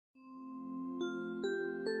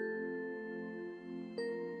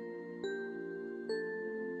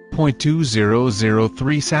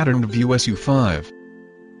2003 Saturn Vue SU5.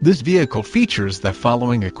 This vehicle features the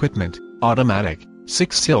following equipment: automatic,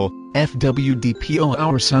 6-sill, FWD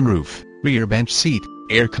power sunroof, rear bench seat,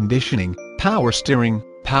 air conditioning, power steering,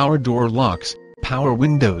 power door locks, power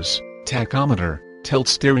windows, tachometer, tilt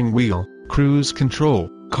steering wheel, cruise control,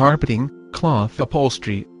 carpeting, cloth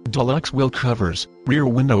upholstery, deluxe wheel covers, rear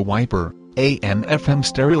window wiper, AM/FM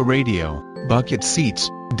stereo radio, bucket seats,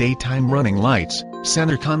 daytime running lights,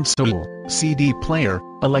 center console, CD player,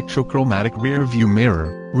 electrochromatic rear view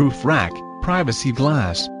mirror, roof rack, privacy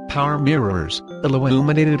glass, power mirrors,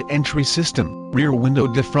 illuminated entry system, rear window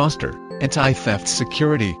defroster, anti-theft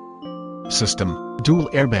security system, dual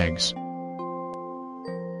airbags,